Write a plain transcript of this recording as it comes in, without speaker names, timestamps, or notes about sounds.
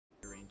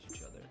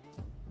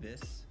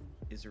This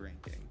is a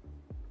ranking.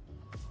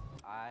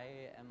 I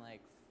am like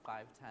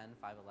 5'10",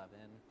 5'11".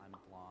 I'm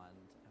blonde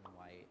and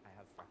white. I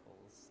have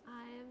freckles.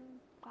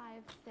 I'm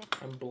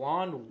 5'6". I'm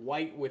blonde,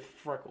 white with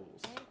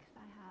freckles.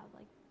 I have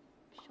like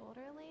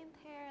shoulder length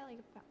hair,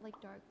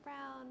 like dark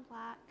brown,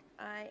 black.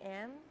 I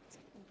am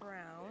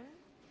brown.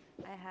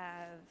 I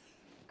have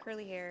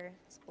curly hair.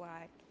 It's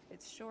black.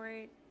 It's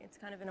short. It's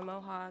kind of in a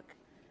mohawk.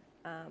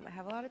 I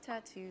have a lot of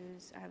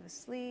tattoos. I have a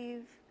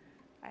sleeve.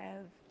 I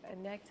have a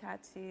neck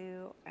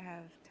tattoo. I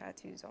have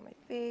tattoos on my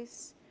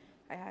face.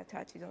 I have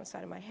tattoos on the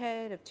side of my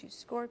head of 2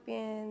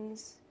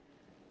 scorpions.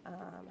 I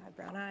have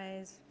brown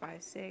eyes,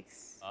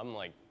 5'6". I'm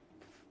like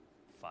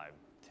 5'10",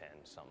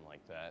 something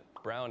like that.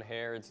 Brown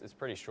hair, it's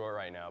pretty short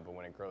right now, but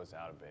when it grows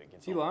out a bit, it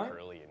gets all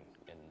curly and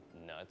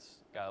nuts.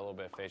 Got a little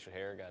bit of facial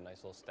hair, got a nice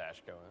little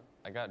stash going.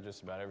 I got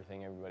just about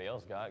everything everybody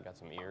else got. Got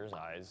some ears,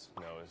 eyes,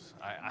 nose.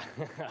 I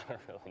don't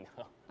really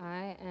know.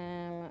 I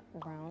am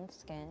brown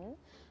skin.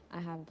 I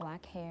have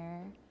black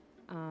hair.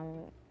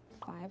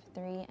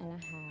 5'3" and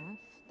a half.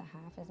 The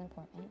half is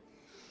important.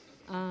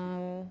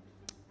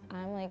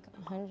 I'm like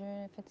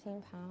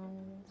 115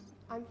 pounds.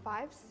 I'm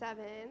 5'7".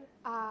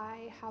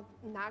 I have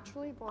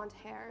naturally blonde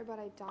hair, but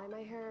I dye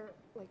my hair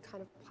like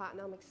kind of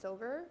platinum, like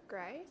silver,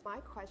 gray. My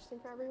question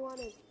for everyone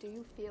is, do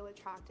you feel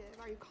attractive?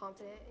 Are you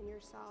confident in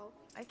yourself?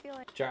 I feel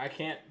like I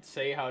can't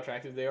say how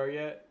attractive they are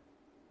yet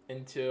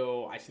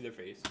until I see their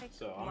face.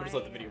 So I'm gonna just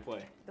let the video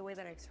play. The way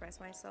that I express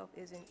myself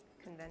isn't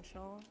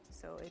conventional,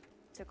 so it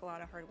took a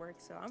lot of hard work.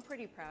 So I'm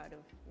pretty proud of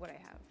what I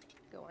have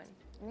going.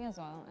 Me as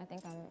well. I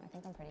think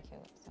I'm pretty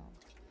cute. So.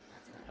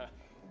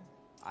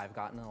 I've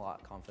gotten a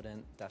lot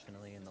confident,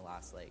 definitely in the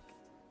last like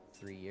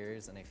 3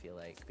 years, and I feel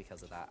like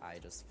because of that, I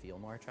just feel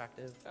more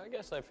attractive. I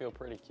guess I feel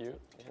pretty cute,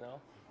 you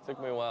know?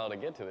 Took me a while to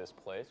get to this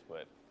place,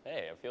 but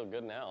hey, I feel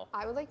good now.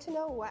 I would like to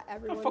know what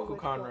everyone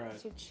would want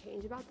to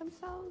change about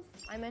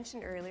themselves. I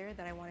mentioned earlier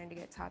that I wanted to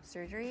get top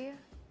surgery.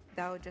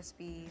 That would just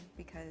be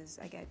because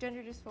I get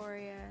gender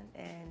dysphoria,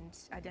 and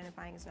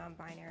identifying as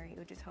non-binary, it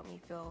would just help me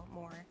feel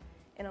more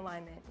in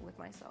alignment with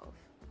myself.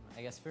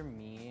 I guess for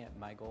me,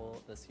 my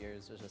goal this year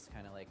is to just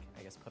kind of like,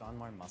 I guess, put on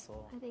more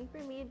muscle. I think for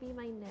me it'd be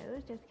my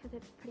nose, just because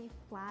it's pretty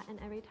flat, and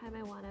every time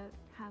I want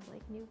to have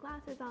like new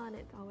glasses on,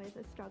 it's always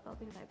a struggle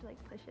because I have to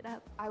like push it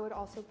up. I would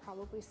also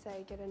probably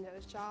say get a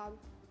nose job,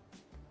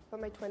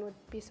 but my twin would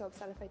be so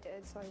upset if I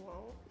did, so I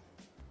won't.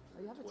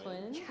 Oh, you have a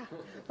twin? Yeah,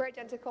 we're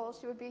identical.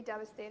 She would be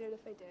devastated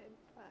if I did,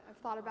 but I've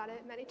thought about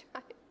it many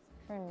times.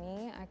 For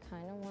me, I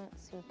kind of want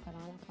to put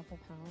on a couple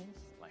pounds.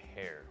 My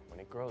hair, when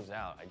it grows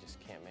out, I just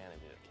can't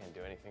manage it. Can't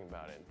do anything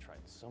about it. Tried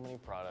so many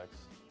products,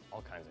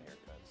 all kinds of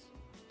haircuts.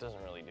 It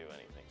doesn't really do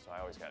anything, so I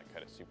always gotta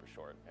cut it super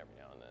short every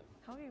now and then.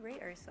 How do we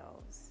rate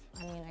ourselves?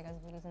 I mean, I guess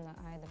beauty's in the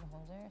eye of the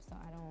beholder, so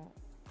I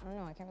don't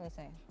know, I can't really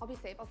say. I'll be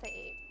safe, I'll say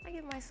 8. I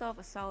give myself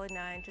a solid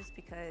 9 just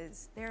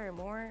because there are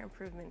more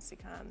improvements to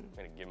come. I'm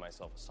gonna give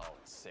myself a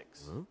solid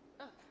 6. Huh?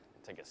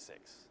 I'll take a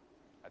 6.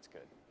 That's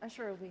good. I'm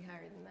sure it'll be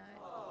higher than that.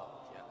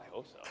 Yeah, I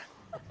hope so.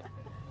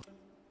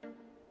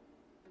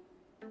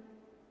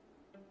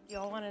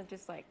 Y'all want to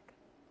just like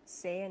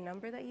say a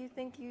number that you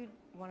think you'd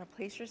want to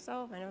place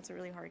yourself? I know it's a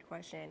really hard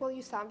question. Well,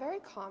 you sound very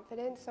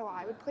confident, so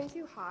I would place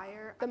you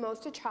higher. The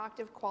most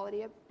attractive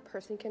quality a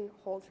person can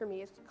hold for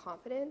me is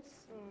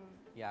confidence.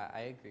 Yeah,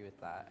 I agree with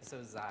that.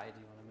 So Zai, do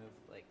you want to move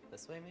like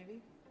this way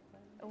maybe?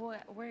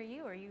 Where are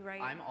you? Are you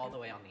right? I'm all the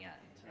way on the end.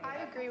 I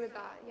agree with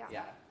that, yeah.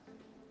 Yeah.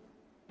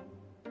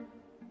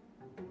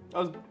 I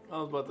was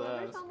about to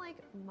Whoever's ask. on like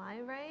my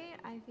right,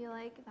 I feel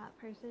like that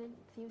person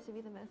seems to be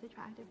the most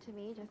attractive to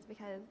me, just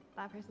because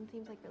that person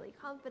seems like really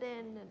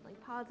confident and like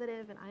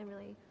positive, and I'm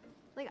really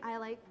like, I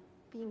like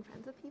being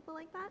friends with people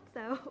like that.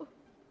 So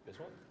This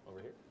one? Over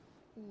here?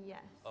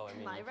 yes. Oh, I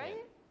mean, my you right?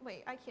 can't-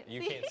 Wait, I can't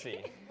You see. can't see.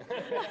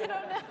 I don't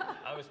know.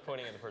 I was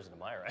pointing at the person to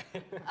my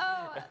right.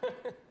 Oh,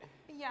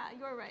 yeah,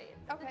 you're right.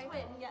 Okay. The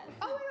twin, yes.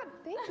 Oh my god,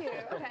 thank you.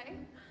 Okay.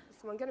 Is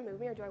someone gonna move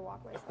me or do I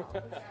walk myself?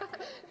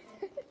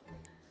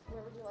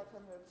 Where would you like her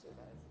moved to,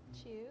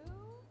 guys? Chew.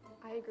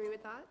 I agree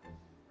with that.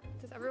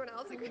 Does everyone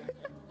else agree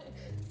with that?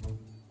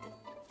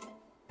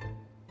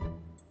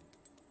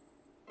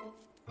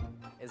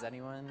 Is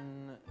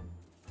anyone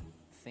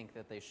think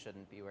that they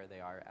shouldn't be where they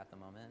are at the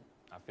moment?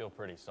 I feel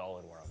pretty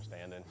solid where I'm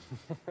standing.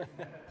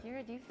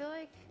 Kira, do you feel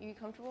like you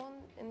comfortable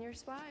in your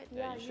spot?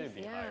 Yeah, you should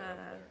be higher up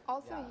there.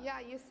 Also, yeah,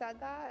 you said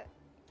that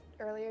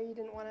earlier you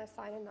didn't want to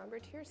assign a number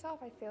to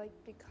yourself. I feel like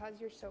because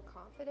you're so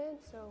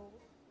confident, so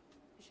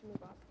you should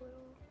move up a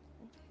little.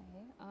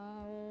 Okay.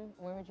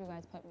 Where would you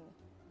guys put me?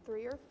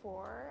 3 or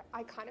 4.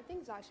 I kind of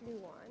think Zai should be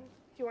 1.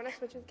 Do you want to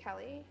switch with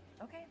Kelly?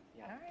 Okay.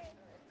 Yeah. All right.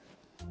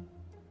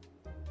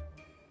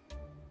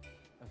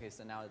 Okay,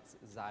 so now it's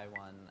Zai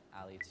 1,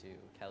 Ali 2,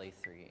 Kelly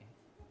 3.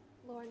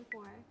 Lauren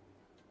 4.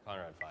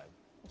 Conrad 5.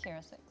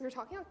 Kira 6. We were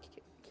talking about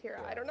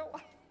Kira. I don't know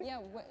why. Yeah,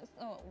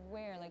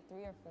 where? Like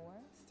 3 or 4?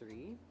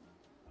 3,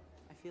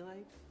 I feel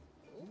like.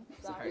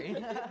 Sorry.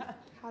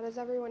 How does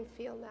everyone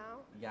feel now?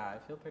 Yeah, I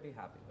feel pretty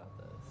happy about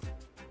this.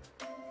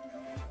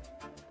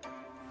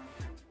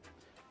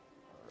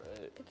 All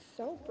right. It's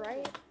so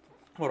bright.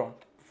 Hold on.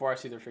 before I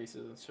see their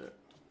faces and shit.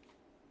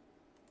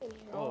 In here.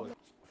 Oh,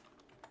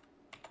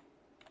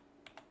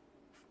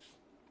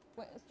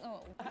 Wait,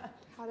 so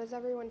How does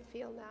everyone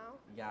feel now?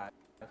 Yeah,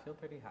 I feel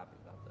pretty happy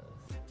about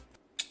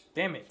this.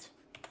 damn it.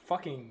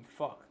 Fucking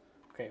fuck.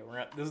 Okay,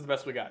 this is the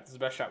best we got. This is the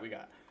best shot we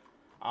got.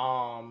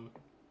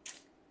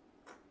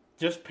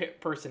 Just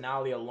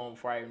personality alone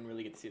before I even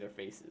really get to see their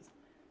faces.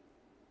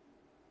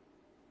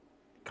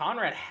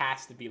 Conrad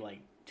has to be like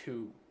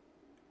 2.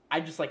 I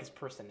just like his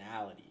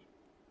personality.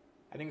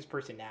 I think his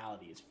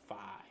personality is 5.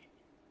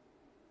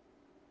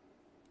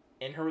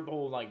 And her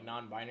whole like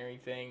non-binary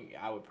thing,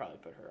 I would probably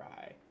put her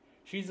high.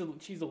 She's a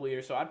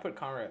leader, so I'd put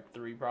Conrad at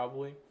 3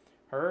 probably.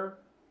 Her,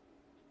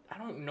 I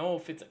don't know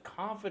if it's a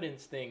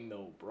confidence thing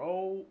though,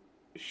 bro.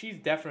 She's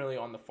definitely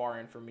on the far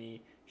end for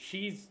me.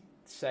 She's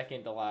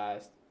second to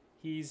last.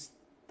 He's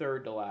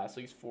third to last,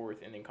 so he's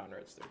 4th, and then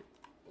Conrad's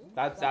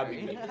 3rd. That'd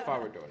be me if I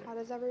were doing How it.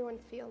 does everyone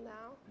feel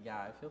now? Yeah,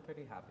 I feel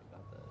pretty happy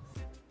about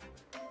this.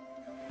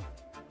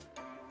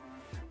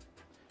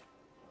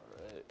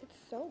 Alright. It's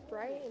so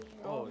bright in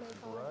here. Oh, my it's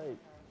God. bright.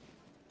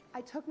 I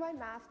took my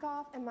mask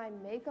off and my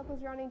makeup was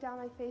running down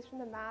my face from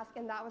the mask,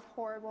 and that was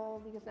horrible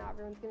because now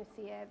everyone's gonna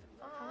see it.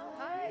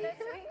 Hi, that's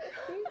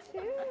sweet.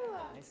 Me too.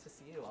 Nice to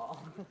see you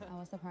all. I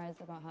was surprised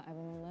about how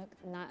everyone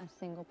looked. Not a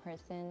single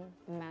person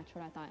matched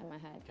what I thought in my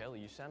head. Kelly,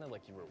 you sounded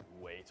like you were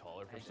way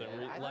taller for some I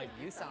reason. thought Like,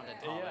 you sounded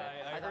Yeah, taller.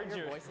 I thought heard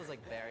your you. voice was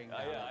like bearing down.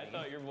 yeah, on I me.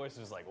 thought your voice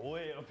was like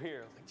way up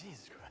here. I was like,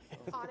 Jesus Christ.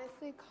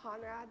 Honestly,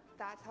 Conrad,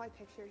 that's how I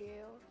pictured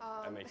you.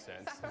 That makes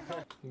sense.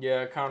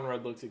 Yeah,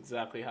 Conrad looks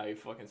exactly how he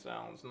fucking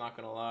sounds. Not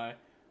gonna lie.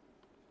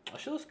 Oh,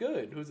 she looks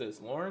good. Who's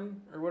this?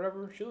 Lauren or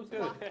whatever? She looks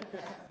good.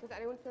 Does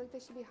anyone feel like they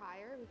should be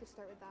higher? We could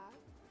start with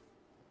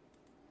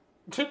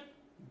that.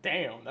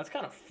 Damn, that's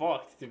kind of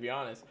fucked, to be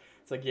honest.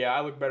 It's like, yeah,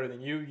 I look better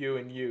than you, you,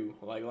 and you.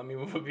 Like, let me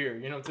move up here.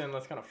 You know what I'm saying?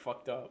 That's kind of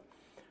fucked up.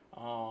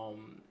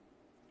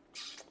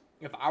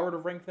 If I were to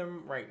rank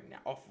them right now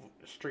off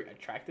of straight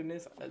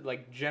attractiveness,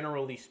 like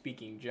generally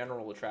speaking,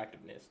 general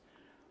attractiveness,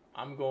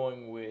 I'm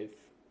going with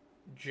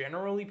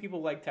generally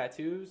people like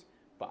tattoos,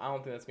 but I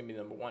don't think that's going to be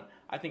number 1.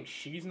 I think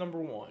she's number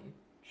 1.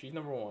 She's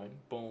number 1.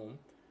 Boom.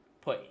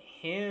 Put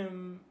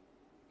him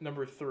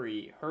number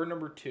 3, her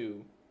number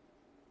 2,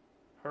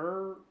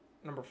 her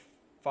number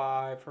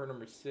 5, her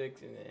number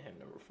 6, and then him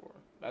number 4.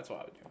 That's what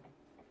I would do.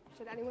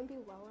 Should anyone be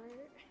lower?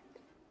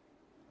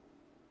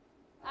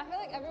 I feel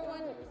like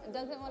everyone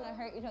doesn't want to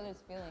hurt each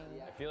other's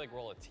feelings. I feel like we're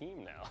all a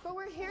team now. But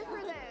we're here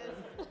for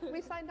this.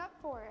 We signed up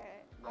for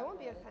it. I won't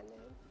be offended.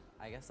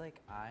 I guess like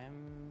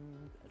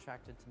I'm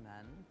attracted to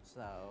men,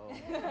 so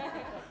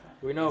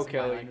We know, if my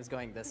Kelly. mind was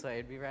going this way,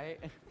 it'd be right.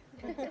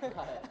 Do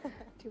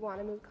you want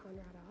to move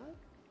Conrad up?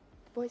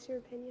 Voice your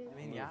opinion. I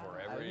mean, Move yeah, I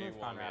wherever would you move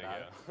want me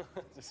Conrad to up.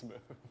 go. Just move.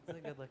 He's a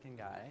good-looking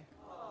guy.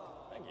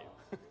 Thank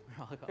you.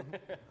 You're welcome.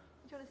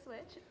 Do you want to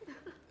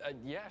switch?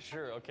 Yeah,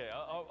 sure. Okay,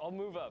 I'll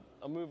move up.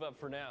 I'll move up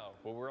for now.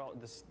 But we're all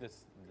the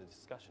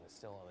discussion is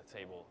still on the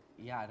table.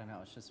 Yeah, I don't know.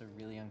 It's just a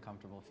really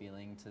uncomfortable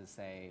feeling to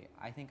say,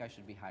 I think I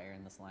should be higher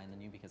in this line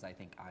than you because I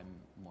think I'm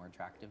more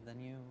attractive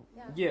than you.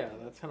 Yeah,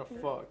 that's kind of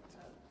fucked.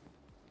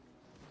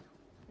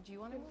 Do you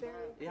want to move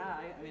up? Yeah,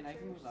 I mean, I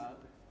can move up.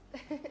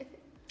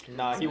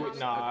 Nah, he would.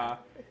 Nah.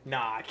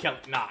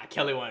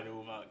 Kelly wanted to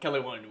move up. Kelly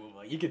wanted to move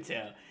up. You could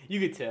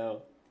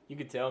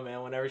tell,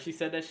 man. Whenever she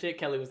said that shit,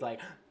 Kelly was like,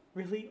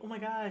 "Really? Oh my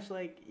gosh!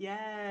 Like,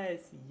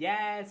 yes,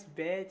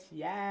 bitch,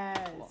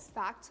 yes."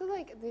 Back to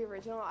like the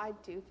original, I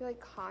do feel like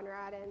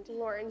Conrad and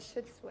Lauren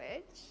should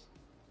switch,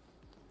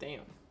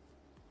 Damn.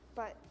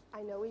 but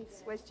I know we've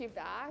switched you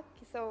back,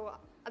 so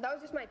that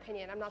was just my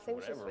opinion. I'm not saying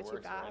we should Whatever switch you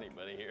works for back.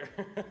 anybody here.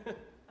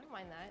 I don't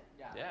mind that.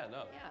 Yeah,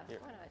 no. Yeah, Here,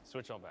 why not?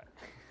 switch on back.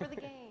 For the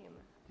game.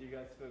 Do you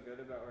guys feel good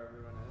about where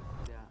everyone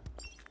is? Yeah.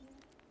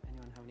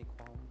 Anyone have any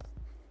qualms?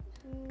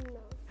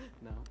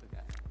 No. No?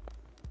 Okay.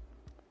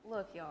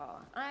 Look,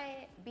 y'all,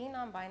 being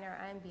non-binary,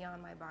 I'm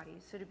beyond my body.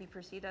 So to be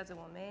perceived as a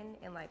woman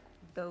in like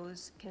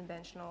those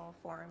conventional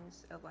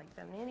forms of like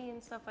femininity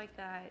and stuff like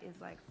that is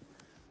like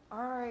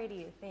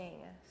already a thing.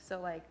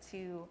 So like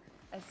to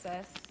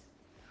assess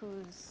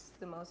who's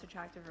the most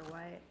attractive or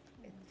what,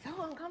 it's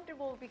so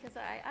uncomfortable because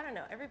I don't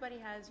know, everybody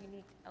has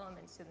unique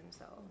elements to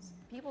themselves.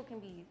 People can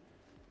be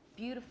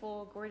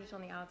beautiful, gorgeous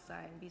on the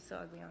outside and be so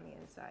ugly on the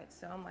inside.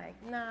 So I'm like,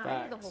 nah,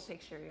 I need the whole Facts.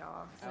 picture,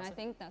 y'all. And I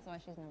think that's why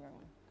she's number 1.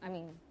 I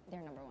mean,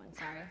 they're number 1.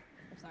 Sorry.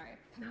 I'm sorry.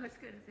 No, it's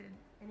good. Did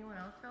anyone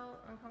else felt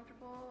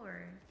uncomfortable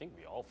or? I think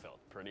we all felt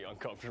pretty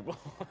uncomfortable.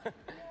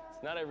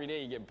 It's not every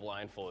day you get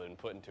blindfolded and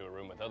put into a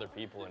room with other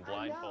people in I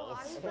know. I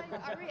blindfolds. was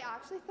like, are we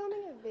actually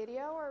filming a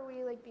video or are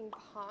we like being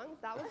punked?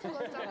 That was the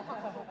most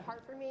uncomfortable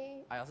part for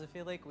me. I also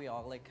feel like we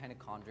all like kind of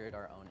conjured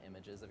our own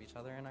images of each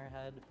other in our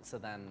head. So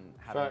then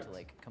having Facts. to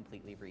like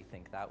completely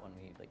rethink that when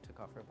we like took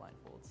off our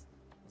blindfolds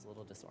was a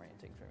little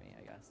disorienting for me,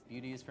 I guess.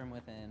 Beauty is from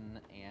within,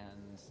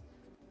 and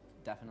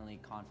definitely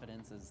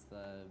confidence is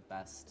the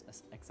best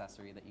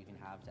accessory that you can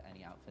have to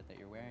any outfit that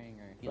you're wearing,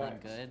 or feeling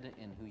Facts. good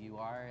in who you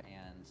are,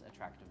 and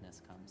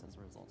attractiveness comes as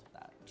a result of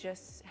that.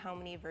 Just how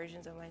many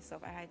versions of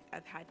myself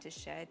I've had to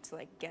shed to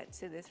like get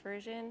to this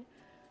version.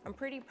 I'm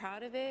pretty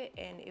proud of it,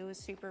 and it was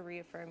super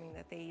reaffirming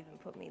that they even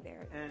put me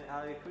there. And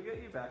Allie, can we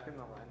get you back in the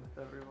line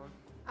with everyone?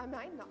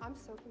 I'm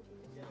so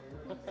confused.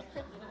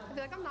 I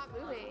feel like I'm not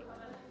moving.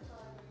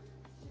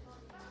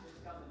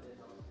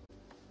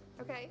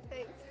 Okay,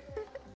 thanks.